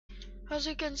As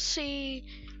you can see,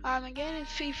 I'm again in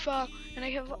FIFA, and I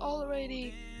have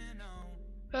already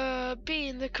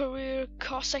been the career,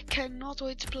 cause I cannot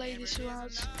wait to play this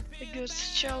round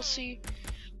against Chelsea.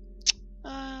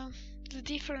 The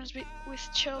difference with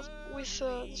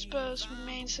the Spurs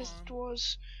remains as it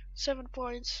was, 7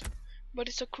 points. But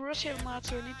it's a crucial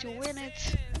match. We need to win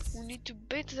it. We need to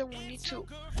beat them. We need to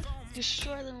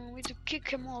destroy them. We need to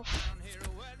kick them off.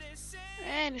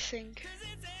 Anything,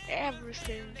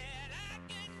 everything.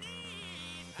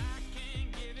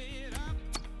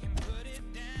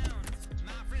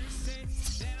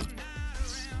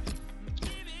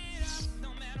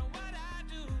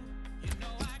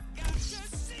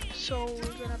 So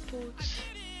we're gonna put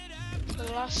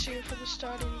the last year for the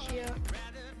starting here.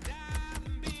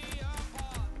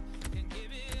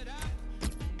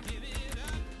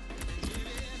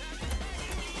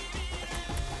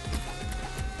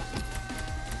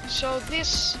 So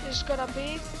this is gonna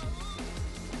be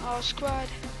our squad. I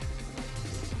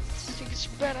think it's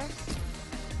better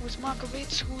with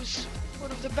Markovic, who's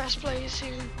one of the best players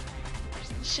in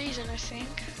the season, I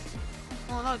think.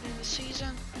 Well, not in the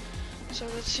season. So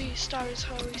let's see, start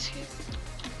how he's here.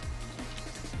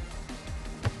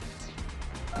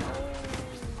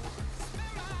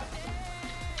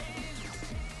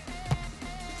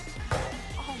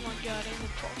 Oh my god, in the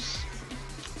post.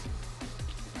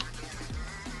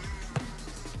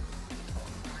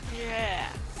 Yeah.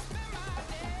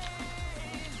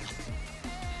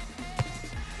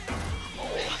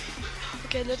 Oh.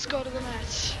 Okay, let's go to the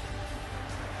match.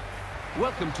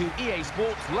 Welcome to EA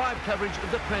Sports live coverage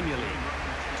of the Premier League.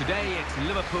 Today it's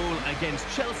Liverpool against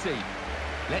Chelsea.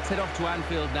 Let's head off to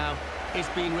Anfield now. It's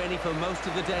been raining for most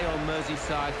of the day on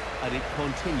Merseyside, and it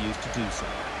continues to do so.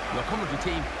 Your commentary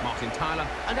team, Martin Tyler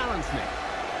and Alan Smith.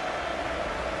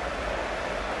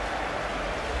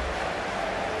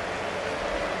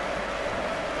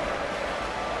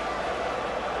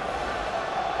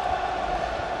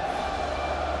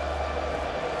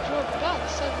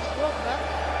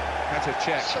 Had to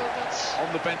check. So that's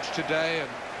on the bench today, and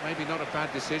maybe not a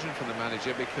bad decision from the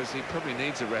manager, because he probably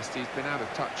needs a rest. He's been out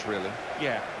of touch, really.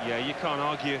 Yeah, you can't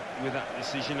argue with that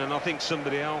decision, and I think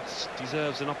somebody else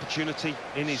deserves an opportunity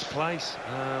in his place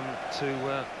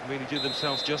to really do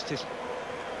themselves justice.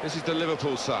 This is the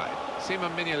Liverpool side.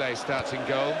 Simon Mignolet starts in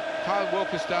goal. Kyle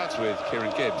Walker starts with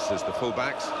Kieran Gibbs as the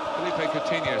fullbacks. Felipe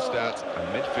Coutinho starts, a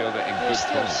midfielder in good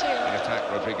form. In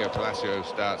attack, Rodrigo Palacio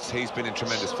starts. He's been in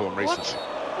tremendous form recently.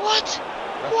 What?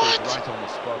 Referee's right on the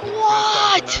spot. He's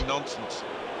going to stand for no nonsense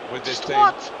with this team.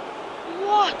 What?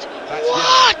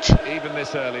 That's even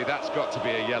this early, that's got to be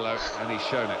a yellow, and he's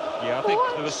shown it. Yeah, I think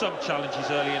there were some challenges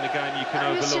early in the game you can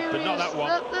overlook, but not that one.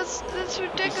 That's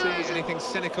ridiculous. Did you see anything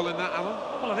cynical in that, Alan?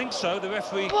 Well, I think so. The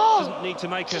referee doesn't need to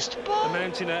make a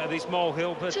mountain out of this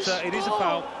molehill, but it is a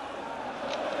foul.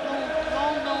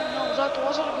 No, that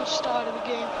wasn't a good start of the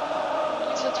game.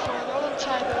 Is it for another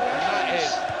time? That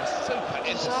is a super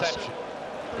interception.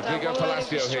 Rodrigo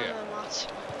Palacio here.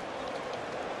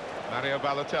 Mario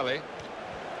Balotelli.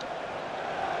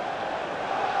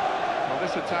 Well,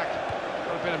 this attack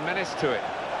got a bit of menace to it.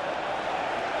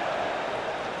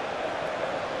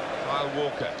 Kyle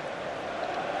Walker.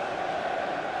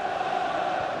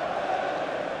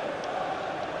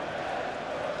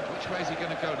 Which way is he going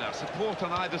to go now? Support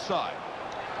on either side.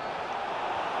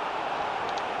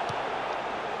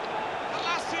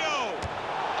 Palacio!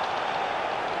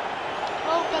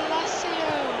 Oh, Palacio!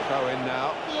 Throw in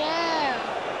now. Yeah!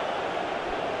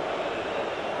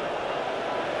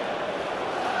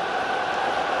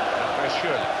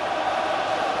 Surely.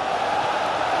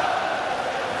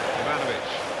 Ivanovic.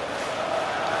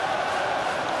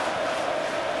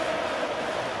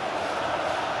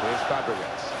 Here's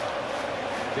Fabregas.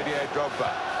 Didier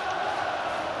Drogba.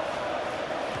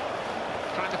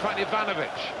 Trying to find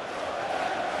Ivanovic.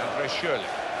 Andre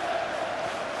Shirley.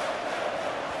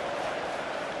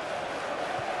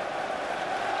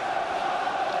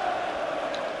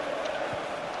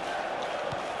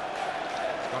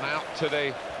 Gone out to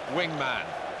the wingman.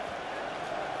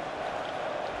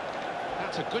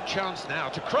 That's a good chance now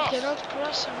to cross. Cannot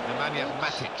cross him. Nemanja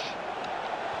Matic.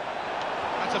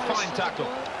 That's a fine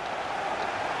tackle.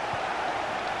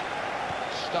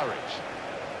 Sturridge.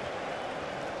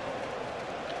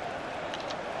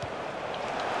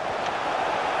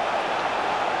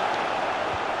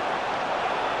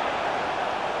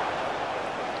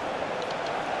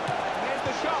 Here's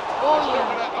the shot. Oh,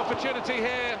 yeah. Opportunity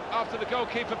here after the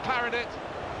goalkeeper parried it.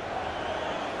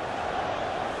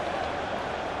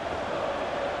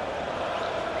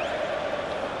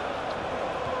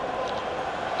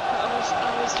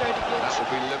 I was trying to get That will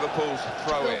be Liverpool's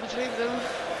throw-in. between them.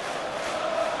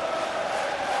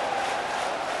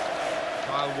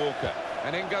 Kyle Walker.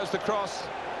 And in goes the cross.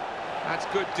 That's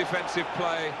good defensive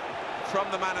play from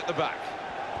the man at the back.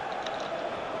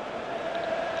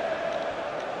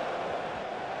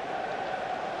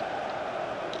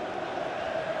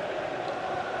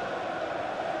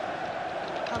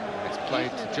 Come on, It's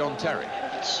played to John Terry.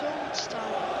 Have so much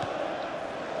time.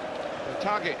 The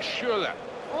target, Schuller.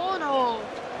 Oh no!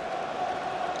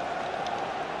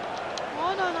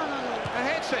 Oh no no no no! And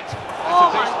hits it. That's Oh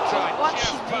a my decent try, God, what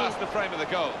just he past did. the frame of the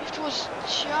goal. It was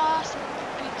just a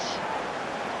little bit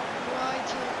right.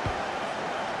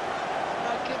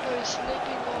 Our keeper is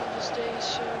sleeping on the stage,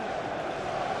 so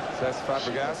Says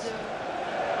Fabregas.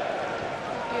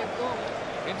 would be a goal.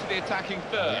 Into the attacking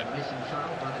third. Missing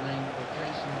child by the name of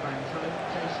Jason Brantone.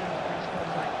 Jason, please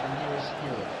contact the nearest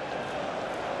hill.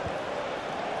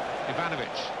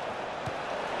 Ivanovic.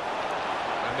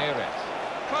 Ramirez.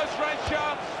 Close range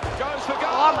chance. Goes for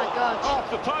goal. Oh my God! Off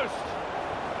the post.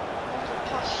 Off the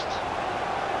post.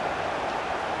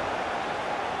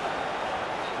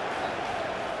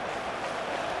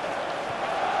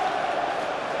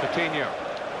 Coutinho.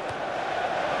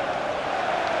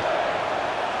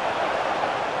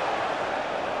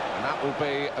 And that will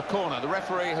be a corner. The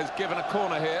referee has given a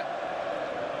corner here.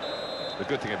 The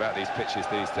good thing about these pitches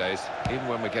these days, even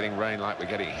when we're getting rain like we're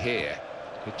getting here,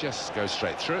 it just goes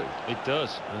straight through. It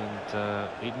does, and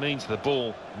it means the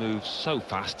ball moves so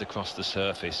fast across the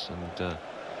surface, and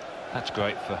that's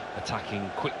great for attacking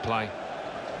quick play.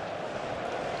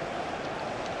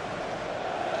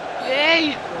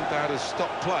 Yay! Called out as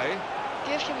stop play.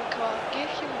 Give him a card. Give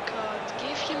him a card.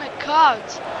 Give him a card.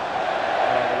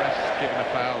 Well, the ref's given a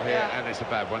foul here, Yeah. and it's a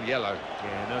bad one, yellow.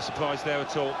 Yeah, no surprise there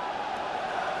at all.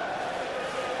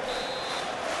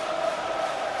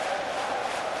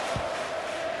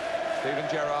 Steven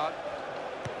Gerrard.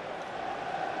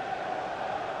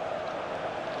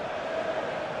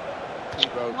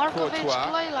 Thibaut Markovic Courtois.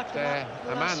 play like They're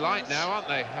the a man last light match. now, aren't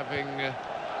they? Having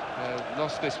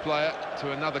lost this player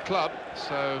to another club.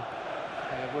 So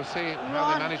we'll see how they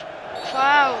Run. manage.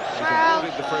 Foul. He's Foul.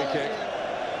 awarded the free Foul kick. again.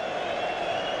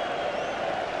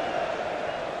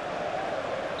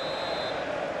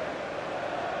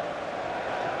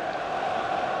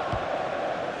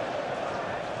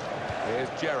 Here's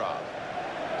Gerrard.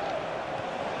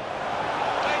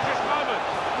 Dangerous moment.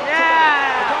 Not to Yeah,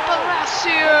 win. A goal.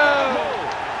 Palacio. Goal.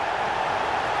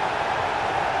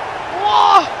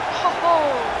 Whoa! Ho-ho.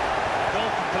 Goal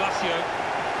from Palacio.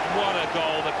 What a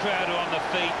goal. The crowd are on the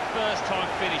feet. First time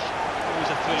finish. Always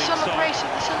a The thrilling sight. celebration,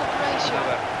 the celebration.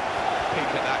 Another peek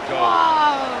at that goal.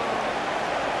 Wow!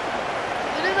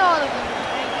 Look at all of them.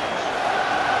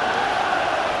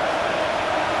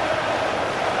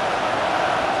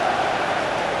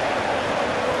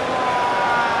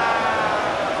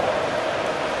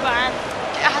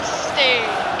 Fantastic!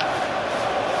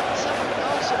 Someone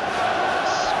knows about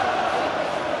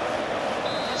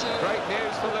this. Great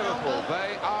news for Liverpool.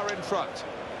 They are in front.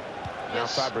 Now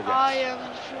Yes, Fabregas. I am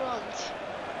in front.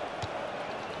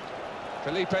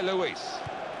 Felipe Luis.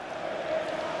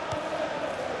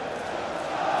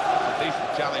 A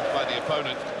decent challenge by the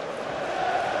opponent.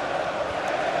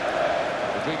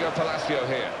 Rodrigo Palacio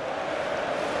here.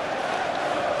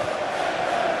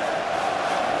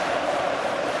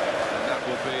 And that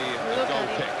will be a Look goal at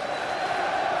him. kick.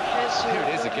 Here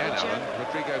it is again, Rodrigo. Alan.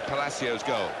 Rodrigo Palacio's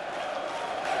goal.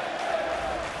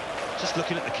 Just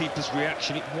looking at the keeper's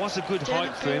reaction, it was a good 10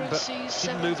 height for him, but appearances,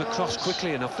 didn't 7 move across goals.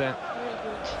 quickly enough there. Really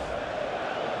good.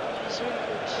 He's really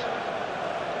good.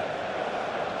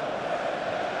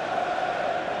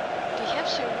 They have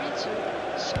Cerezo,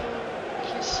 so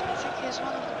I think he's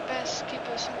one of the best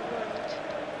keepers in the world.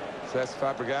 Says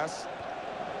Fabregas.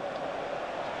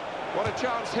 What a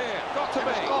chance here. Got to And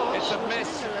of be. course, It's a with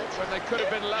miss Minnaert. when they could have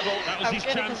been level. That was I'm his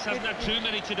getting chance, hasn't had too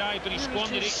many today, but he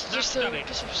squandered it, It's snapped just at a it.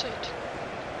 piece of shit.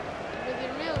 But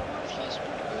in real world, he is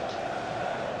pretty good.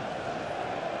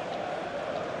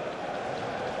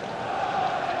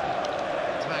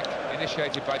 Attack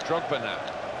initiated by Drogba now.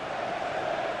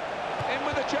 In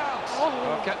with a chance.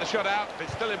 Oh. Get the shot out.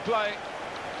 It's still in play.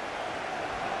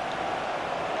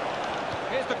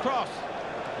 Here's the cross.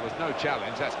 There was no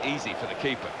challenge. That's easy for the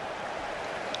keeper.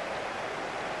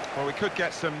 Well, we could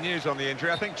get some news on the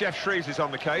injury. I think Jeff Shreves is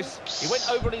on the case. He went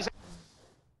over his...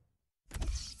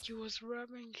 He was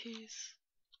rubbing his...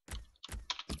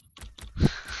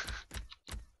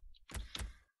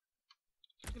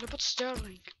 I'm gonna put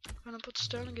Sterling.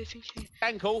 I think he...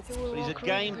 ankle, He will but he's a walk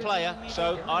game right player, with him so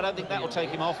immediately. I don't think that will take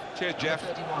him off. Cheers, Jeff.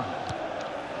 31.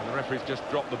 And the referee's just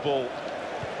dropped the ball.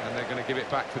 And they're going to give it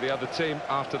back to the other team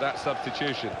after that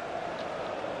substitution.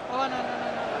 Oh, no, really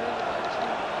bad.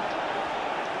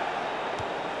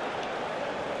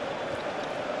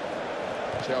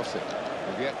 Chelsea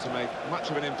have yet to make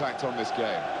much of an impact on this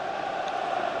game.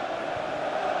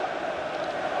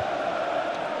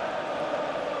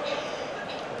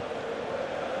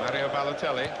 Mario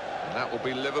Balotelli, and that will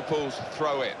be Liverpool's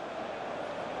throw-in.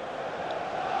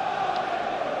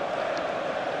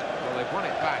 Well, they've won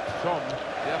it back from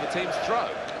the other team's throw.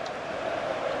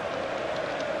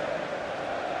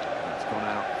 It's gone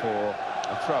out for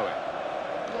a throw-in.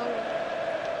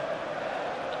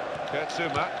 Kurt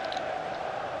Zuma.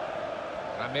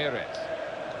 Ramirez.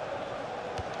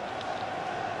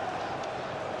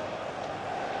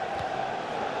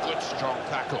 Good strong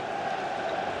tackle.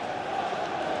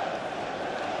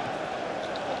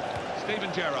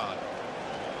 Steven Gerrard.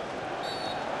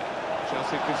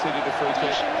 Chelsea conceded a free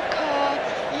kick.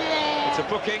 Yeah. It's a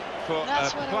booking for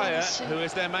That's a what I player wanna see. who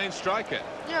is their main striker.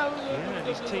 Yeah, And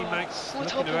his teammates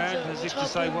what looking around happened, as if what to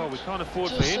say, happened? well, we can't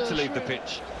afford for Just, him to leave the 3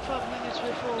 pitch. 5 minutes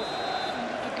before we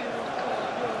need to give a call.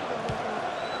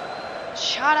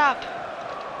 Shut up!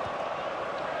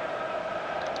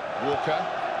 Walker.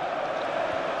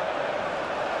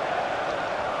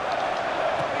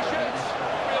 He shoots.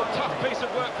 Real tough piece of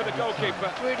work for the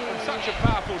goalkeeper. Pretty. And such a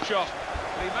powerful shot.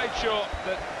 But he made sure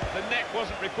that the net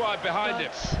wasn't required behind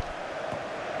him.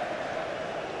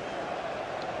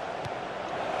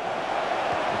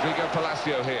 Rodrigo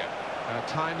Palacio here. A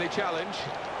timely challenge.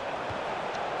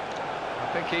 I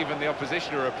think even the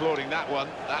opposition are applauding that one,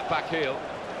 that back heel.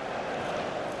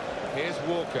 Here's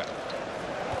Walker.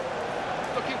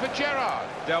 Looking for Gerrard.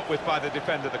 Dealt with by the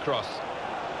defender, the cross.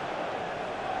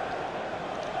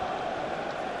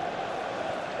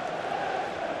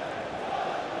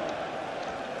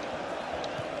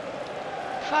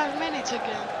 Five minutes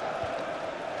again.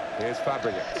 Here's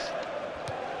Fabregas.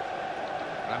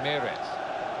 Ramirez.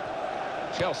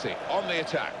 Chelsea on the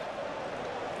attack.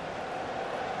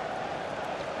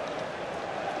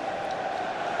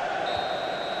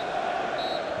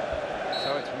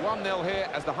 So it's 1-0 here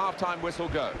as the half-time whistle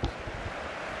goes.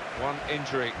 One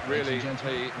injury, really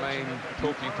the main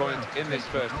talking point in this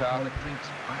first half. And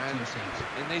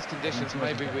in these conditions,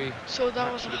 maybe we So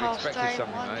that was should a have half expected time,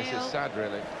 something nice. 1-0. It's sad,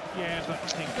 really. Yeah, but I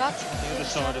think But on the other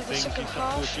this side time of the things, second it's of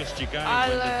half, course just your game I'll,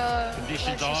 when the conditions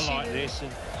let you are see like the this,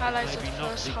 and highlights of maybe the not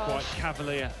first be half. quite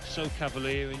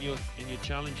cavalier in your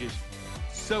challenges.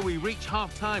 So we reach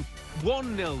half-time.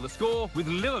 1-0 the score, with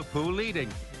Liverpool leading.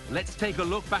 Let's take a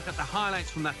look back at the highlights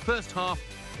from that first half,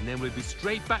 and then we'll be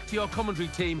straight back to your commentary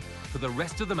team for the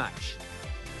rest of the match.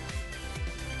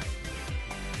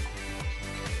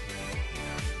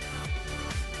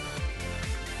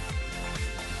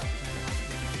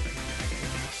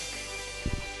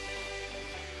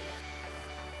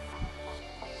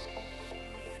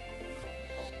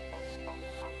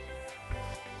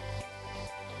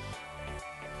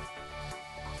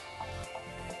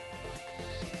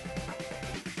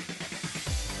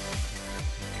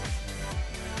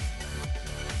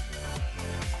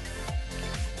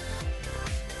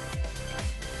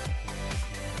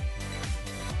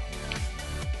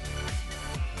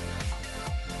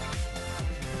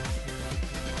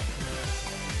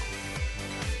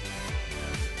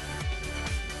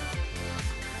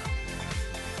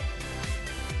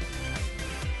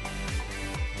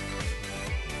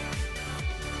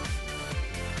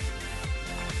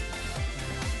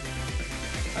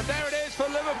 And there it is for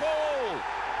Liverpool.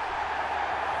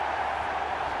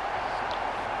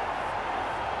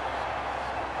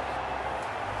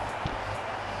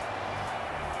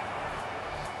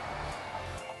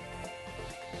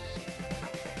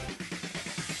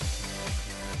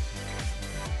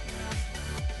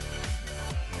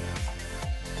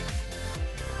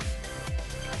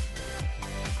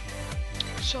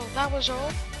 So that was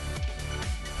all.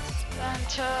 And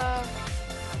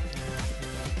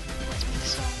let's make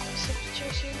some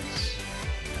substitutions.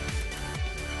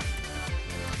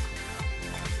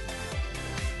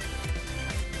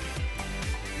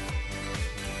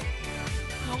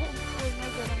 No, we're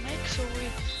not gonna make, so we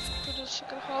put the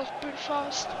second half pretty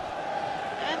fast.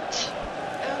 And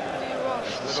we're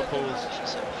off. The second Liverpool's half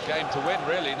is off. game to win,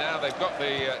 really. Now they've got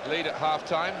the lead at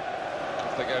half-time.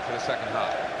 If they go for the second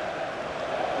half.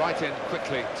 Right in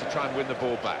quickly to try and win the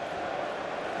ball back.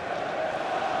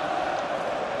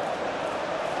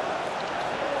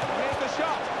 Here's the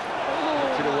shot. Oh,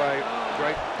 Puts it away. my God.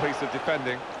 Great piece of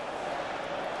defending.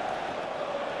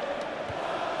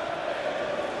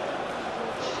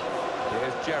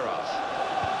 Here's Gerrard.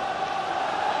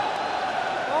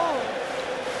 Oh.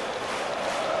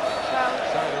 Foul.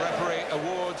 So the referee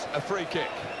awards a free kick.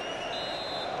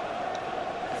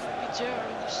 Be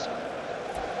Gerrard this time.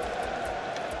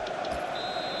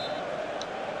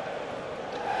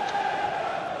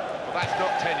 Well, That's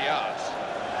not 10 yards.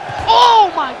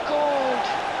 Oh my God!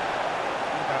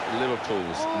 What about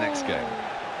Liverpool's next game?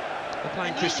 They're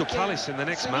playing An Crystal easy Palace game. in the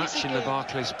next It's an match easy in the game.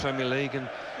 Barclays Premier League, and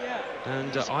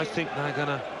Yeah. I think they're going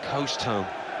to coast home.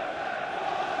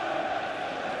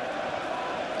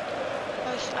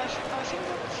 I think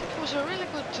that it was a really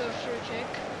good free kick.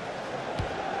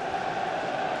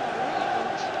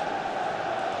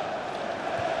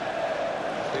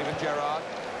 Really Steven Gerrard.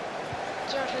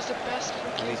 good. Gerrard has the best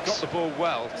free kicks. And he's got the ball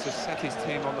well to set his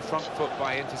team on the front foot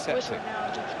by intercepting.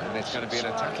 And it's going to be an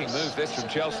attacking move, this from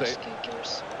Chelsea. In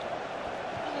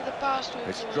the past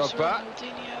It's it was Drogba.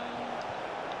 Ronaldinho.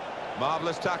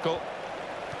 Marvellous tackle.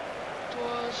 It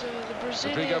was the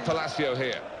Brazilian. Rodrigo Palacio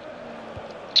here.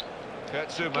 Kurt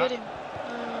Get Zuma. him.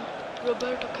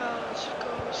 Roberto Carlos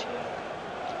goes here.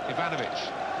 Ivanovic.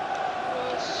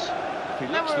 Was If he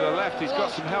looks to the left, he's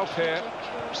got some help here.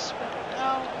 But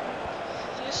now,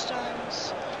 this time,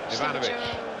 Ivanovic. Ronaldo,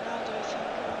 I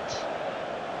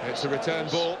think. It's a return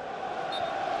ball.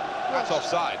 That's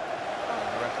offside.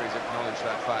 The referees acknowledge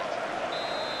that fact.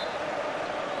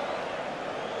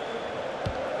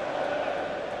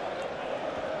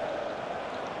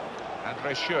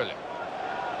 Andre Schürrle.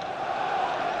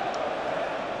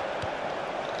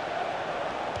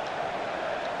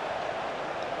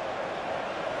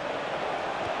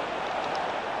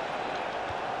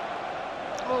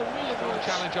 Oh, really Strong good.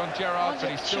 challenge on Gerrard, but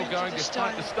he's still going this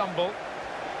despite time. the stumble.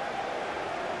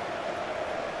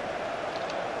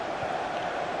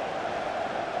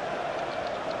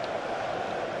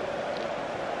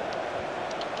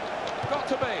 Got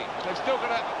to be. They've still got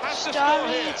to have to score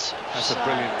here. That's a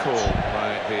brilliant call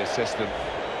by the assistant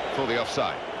for the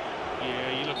offside.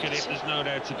 Yeah, you look at it, there's no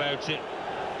doubt about it.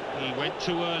 He went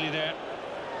too early there.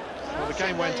 Well, the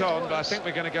game went on, but I think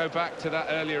we're going to go back to that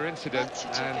earlier incident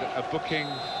and a booking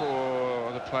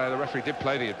for the player. The referee did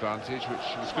play the advantage, which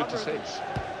was good to see.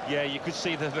 Yeah, you could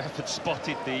see the ref had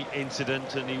spotted the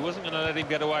incident and he wasn't going to let him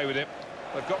get away with it.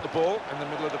 They've got the ball in the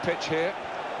middle of the pitch here.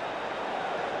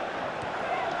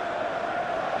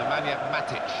 Nemanja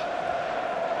Matic.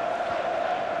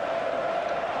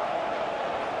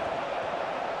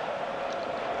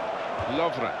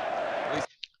 Lovren.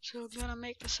 So we're gonna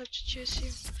make the substitutes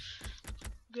here.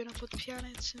 We're gonna put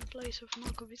Pjanic in place of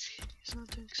Markovic. He's not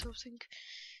doing something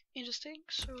interesting,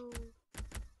 so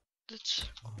that's.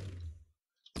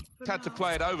 Had to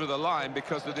play it over the line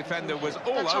because the defender was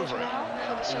all over it.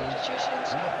 Now for the substitutions.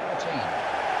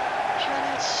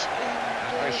 Pjanic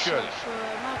in place Schürrle. of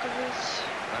Markovic.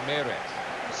 Ramirez.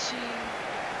 Let's see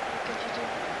what can he do.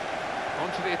 On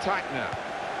to the attack now.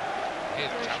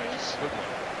 Here's There challenge. he is. Good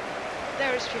one.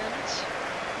 There is Pjanic.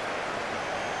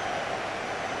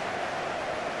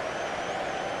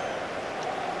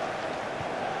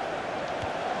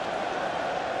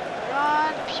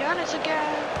 Run, Pjanic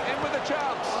again. In with a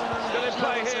chance. Still in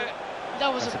play here.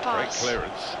 That was That's a a great pass.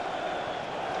 clearance.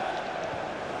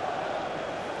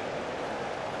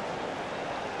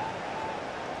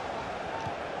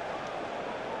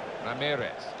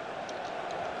 Ramirez.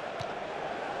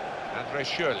 Andre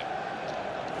Schürrle.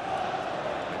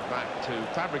 Back to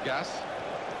Fabregas.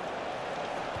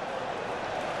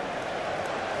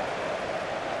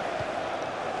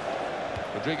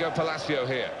 Rodrigo Palacio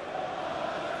here.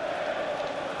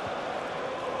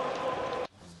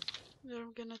 They're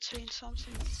gonna change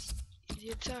something in the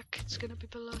attack. It's gonna be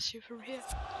Palacio from here.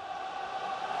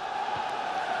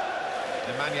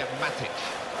 Nemanja Matic.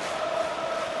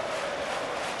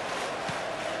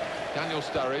 Daniel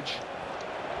Sturridge.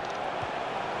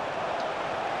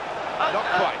 Not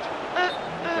quite.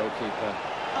 Goalkeeper.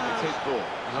 It's his ball.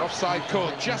 An offside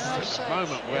call just at the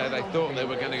moment where they thought they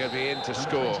were going to be in to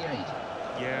score.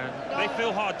 Yeah, they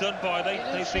feel hard done by.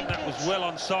 They think that was well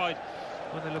onside.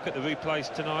 When they look at the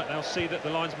replays tonight, they'll see that the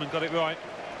linesman got it right.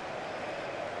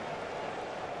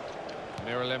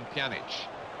 Miralem Pjanic.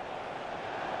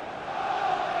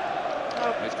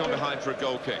 Oh, He's gone behind for a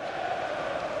goal kick.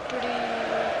 pretty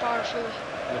powerful.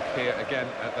 Look here again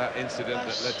at that incident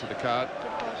that led to the card. Pretty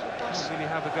powerful pass. Doesn't really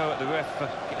have a go at the ref for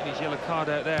getting his yellow card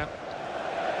out there.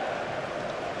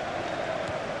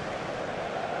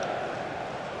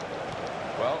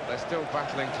 Well, they're still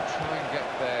battling to try and get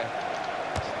there.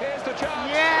 Here's the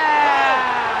chance. Yeah!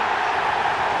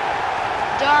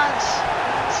 Dance!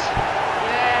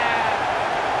 Yeah!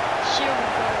 Here we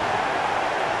go.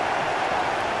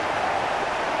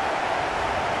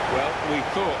 Well, we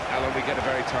thought, Alan, we'd get a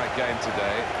very tight game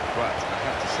today, but I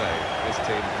have to say, this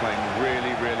team are playing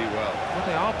really, really well. Well,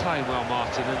 they are playing well,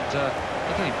 Martin, and they're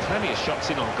getting plenty of shots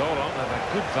in on goal, aren't they?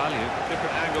 They're good value.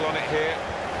 Different angle on it here.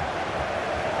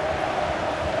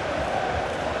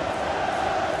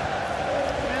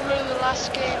 Remember the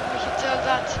last game, we can tell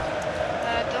that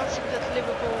I don't think that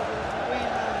Liverpool will win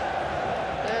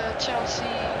Chelsea,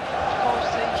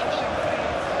 because they have to improve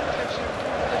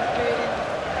a little bit in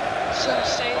some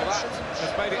states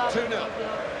has made it blah, 2-0. blah,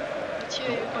 blah. But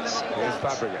yeah, you can see Here's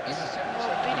that Fabregas.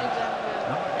 more beating them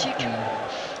will kick him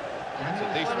off. It's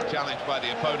a decent challenge by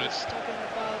the opponents. Talking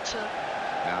about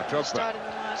Now Drogba. starting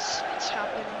the match, it's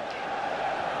happening.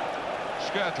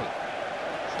 Skirtle.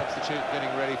 Substitute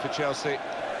getting ready for Chelsea.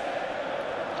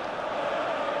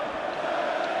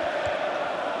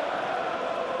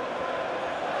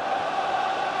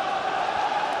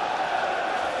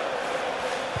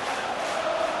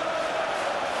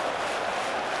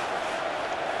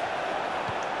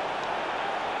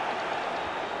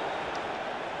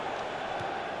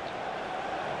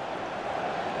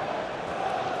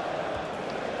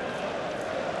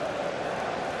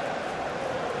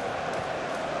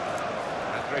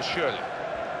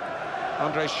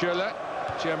 Andre Schürrle,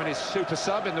 Germany's super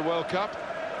sub in the World Cup.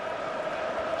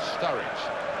 Sturridge.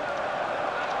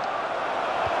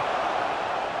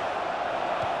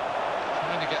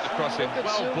 Trying to get the cross in,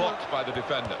 well blocked by the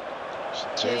defender.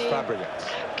 There's Fabregas.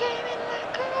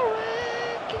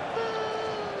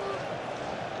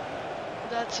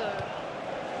 That's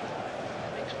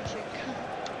makes me think.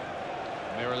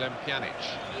 Miralem Pjanic.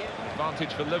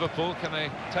 Advantage for Liverpool. Can they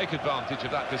take advantage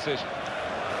of that decision?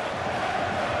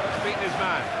 Beaten his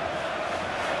man.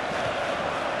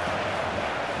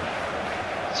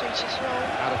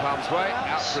 Out of harm's way,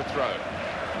 out for a throw.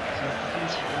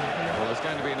 Well, there's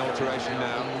going to be an alteration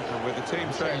now, and with the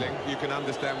team trailing, you can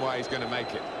understand why he's going to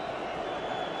make it.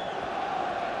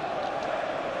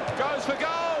 Goes for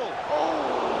goal!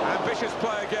 Oh. Ambitious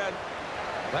play again.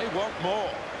 They want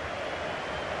more.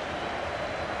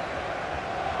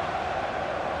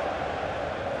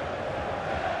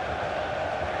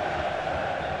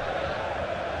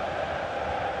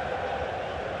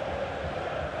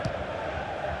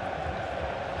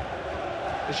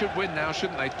 They should win now,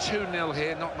 shouldn't they? 2-0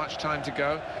 here, not much time to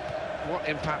go. What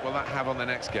impact will that have on the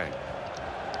next game?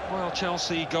 Well,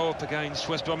 Chelsea go up against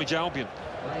West Bromwich Albion.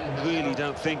 Really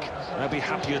don't think they'll be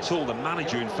happy at all. The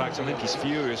manager, in fact, I think he's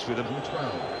furious with them.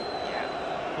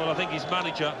 Well, I think his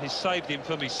manager has saved him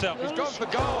from himself. He's gone for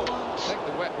goal. I think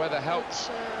the wet weather helped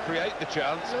create the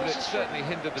chance, but it certainly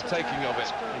hindered the taking of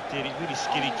it. It did. It really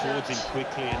skidded towards him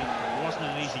quickly, and it wasn't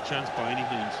an easy chance by any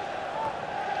means.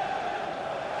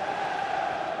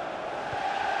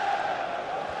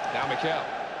 Now Mikel.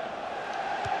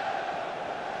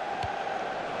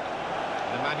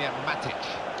 Nemanja Matic.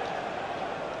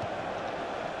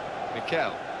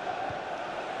 Mikel.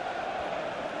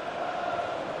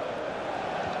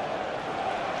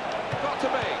 Got to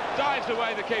be. Dives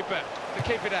away the keeper to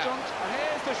keep it out. And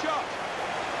here's the shot.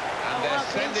 And they're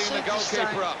sending the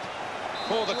goalkeeper up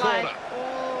for the corner. Like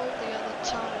all the other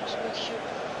times with you.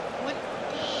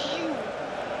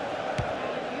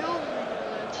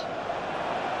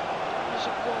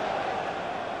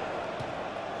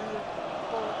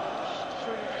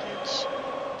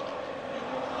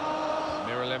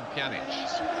 Miralem Pjanic.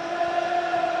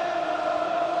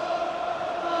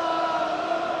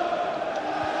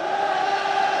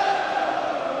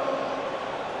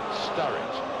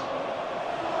 Sturridge.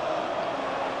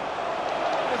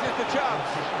 This is the chance.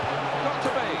 Got to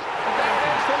be. And there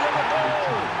is for Liverpool.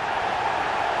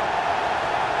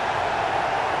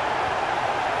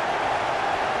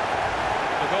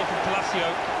 The goal from Palacio.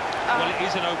 Well, it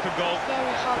is an open goal,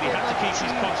 but he had to keep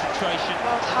his concentration.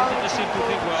 He did the simple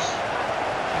thing well.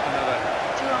 Another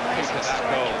kick at that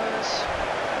goal.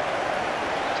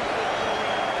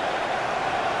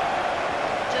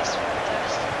 Just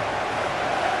fantastic.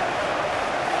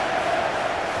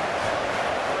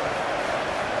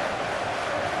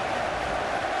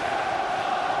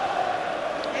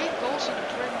 8 goals in the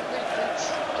Premier League. That's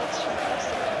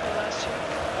fantastic for the last year.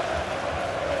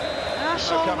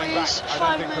 No coming back, I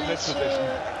don't think, from this position,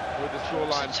 with the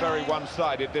scoreline very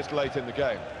one-sided this late in the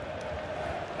game.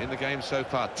 In the game so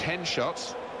far, 10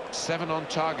 shots, 7 on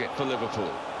target for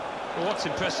Liverpool. Well, what's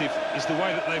impressive is the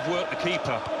way that they've worked the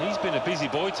keeper. He's been a busy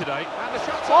boy today. And the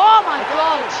shot's oh my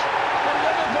God! For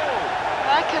Liverpool!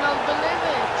 I cannot believe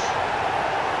it.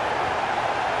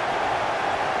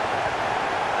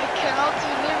 I cannot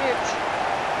believe it.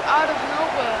 Out of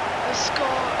nowhere, they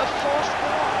score a 4th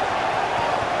goal.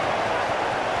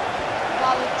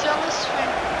 Balotelli's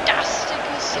fantastic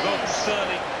assist.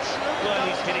 Sterling. Well,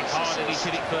 he's hit it hard and he's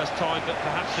hit it first time, but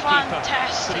perhaps the keeper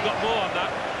could have got more on that.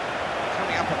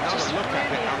 Coming up another just look at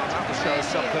it, and that will show us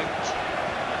something.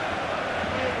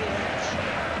 Brilliant.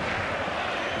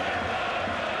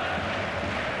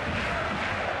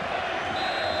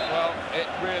 Well, it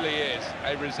really is.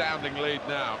 a resounding lead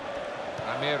now.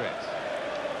 Ramirez.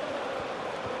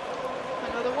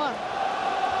 Another one.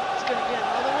 It's going to be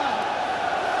another one.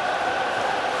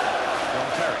 John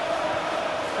Terry.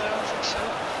 I don't think so.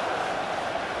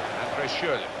 Andre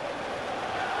Schürrle.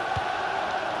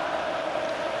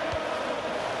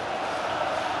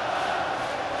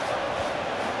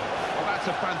 Well, that's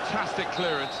a fantastic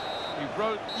clearance. He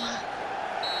wrote...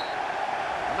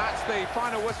 And that's the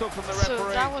final whistle from the referee. So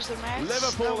that was the match.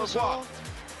 Liverpool have have won.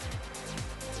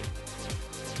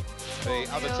 The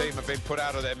other 4-0. team have been put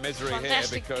out of their misery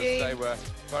Fantastic here because game. they were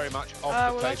very much off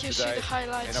the We'll pace let you see today the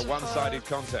highlights in a one-sided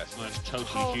contest. Well, it's totally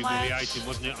whole humiliating, match.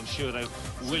 wasn't it? I'm sure they're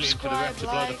willing for the ref to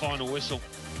blow the final whistle.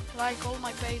 Like all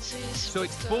my pages. So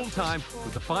it's full time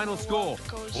with the final score,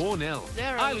 4-0.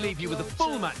 I'll leave you with the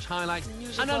full match highlights,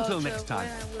 and until next time,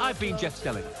 I've been Jeff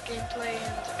Stelling. Gameplay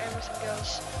and everything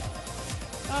else.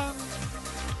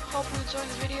 Hope you enjoyed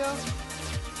the video.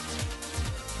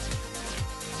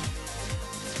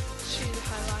 See the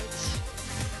highlights.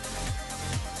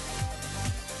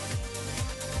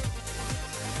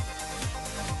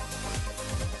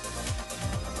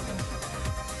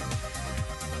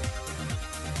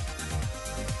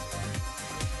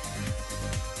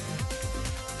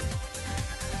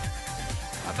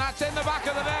 And that's in the back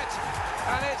of the net,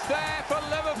 and it's there for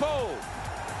Liverpool.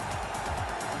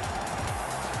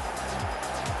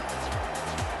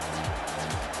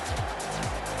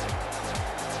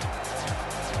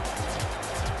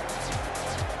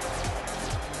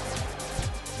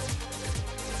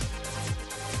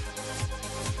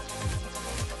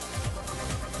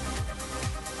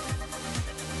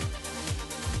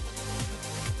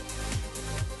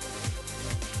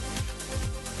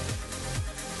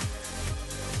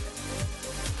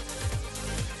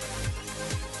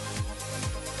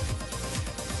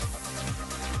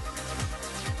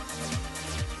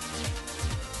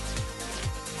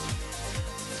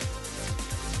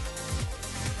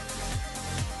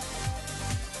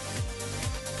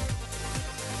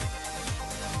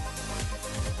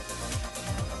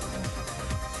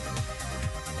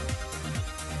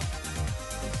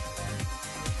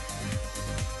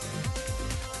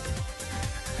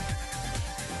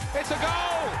 It's a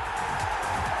goal!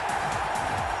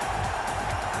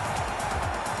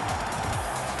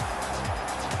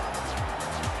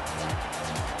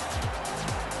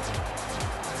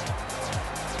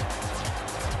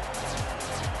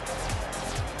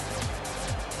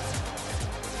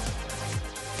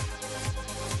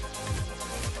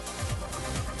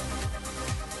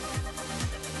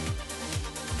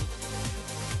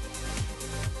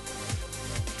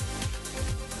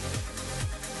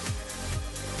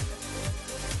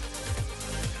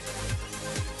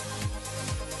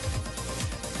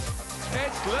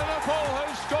 It's Liverpool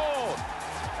who scored.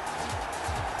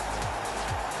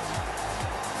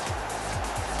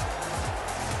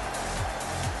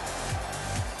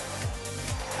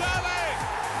 Sterling!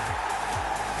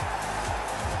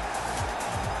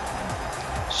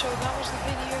 So that was the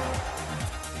video.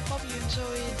 Hope you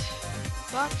enjoyed.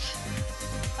 But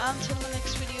until the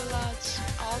next video, lads,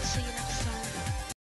 I'll see you next time.